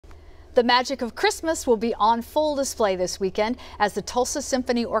The magic of Christmas will be on full display this weekend as the Tulsa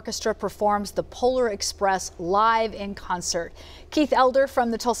Symphony Orchestra performs the Polar Express live in concert. Keith Elder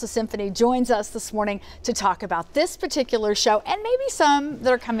from the Tulsa Symphony joins us this morning to talk about this particular show and maybe some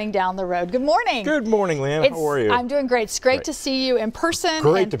that are coming down the road. Good morning. Good morning, Leanna. How are you? I'm doing great. It's great to see you in person.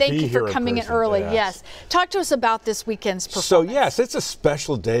 Great and to thank be you for here coming in early. Yes. Talk to us about this weekend's performance. So yes, it's a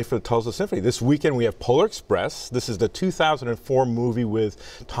special day for the Tulsa Symphony. This weekend we have Polar Express. This is the 2004 movie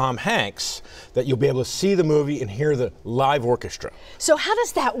with Tom Hanks that you'll be able to see the movie and hear the live orchestra. So how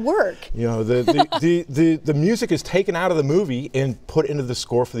does that work? You know, the music is taken out of the movie and put into the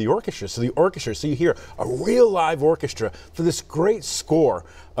score for the orchestra. So you hear a real live orchestra for this great score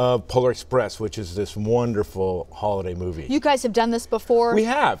of Polar Express, which is this wonderful holiday movie. You guys have done this before? We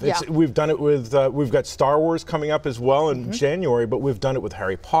have. We've done it with, we've got Star Wars coming up as well in January, but we've done it with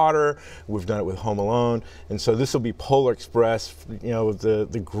Harry Potter, we've done it with Home Alone, and so this will be Polar Express, you know,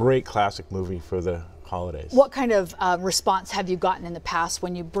 the great classic movie for the holidays. What kind of response have you gotten in the past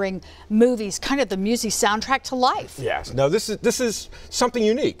when you bring movies, kind of the music soundtrack, to life? Yes. No, this is something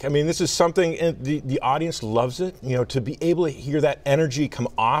unique. I mean, this is something, and the audience loves it. You know, to be able to hear that energy come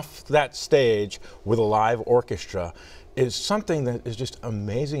off that stage with a live orchestra is something that is just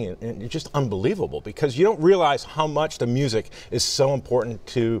amazing and just unbelievable, because you don't realize how much the music is so important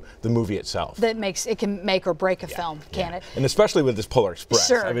to the movie itself. That it can make or break a film, can it? And especially with this Polar Express.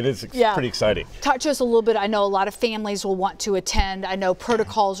 Sure. I mean, it's pretty exciting. Talk to us a little bit. I know a lot of families will want to attend. I know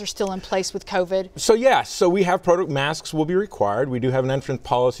protocols are still in place with COVID. So yes, so we have masks will be required. We do have an entrance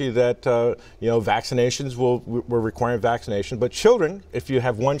policy that you know, vaccinations we're requiring vaccination, but children, if you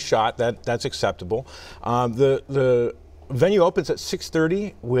have one shot, that's acceptable. The venue opens at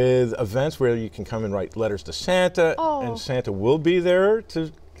 6:30 with events where you can come and write letters to Santa, and Santa will be there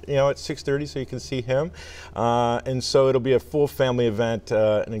to, you know, at 6:30, so you can see him. And so it'll be a full family event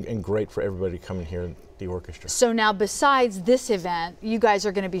and great for everybody to come and hear the orchestra. So now, besides this event, you guys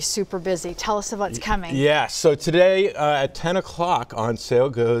are going to be super busy. Tell us what's coming. Yeah, so today at 10 o'clock on sale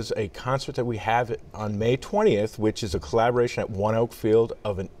goes a concert that we have on May 20th, which is a collaboration at One Oak Field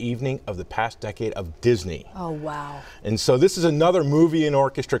of an evening of the past decade of Disney. Oh, wow. And so this is another movie and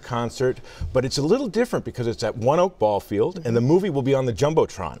orchestra concert, but it's a little different because it's at One Oak Ball Field, and the movie will be on the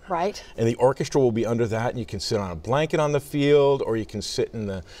Jumbotron. Right. And the orchestra will be under that, and you can sit on a blanket on the field, or you can sit in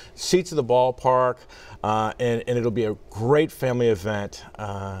the seats of the ballpark. And it'll be a great family event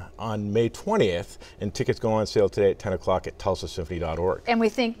on May 20th, and tickets go on sale today at 10 o'clock at tulsasymphony.org. And we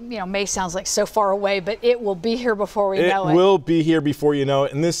think, you know, May sounds like so far away, but it will be here before we know it. It will be here before you know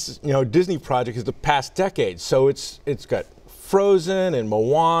it. And this, you know, Disney project is the past decade, so it's got Frozen and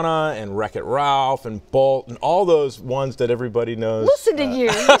Moana and Wreck-It Ralph and Bolt and all those ones that everybody knows. Listen to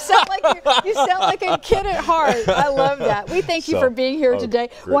you. You sound like a kid at heart. I love that. We thank you for being here today.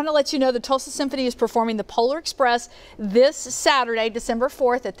 Want to let you know the Tulsa Symphony is performing the Polar Express this Saturday, December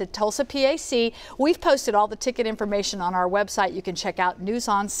 4th at the Tulsa PAC. We've posted all the ticket information on our website. You can check out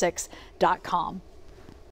newson6.com.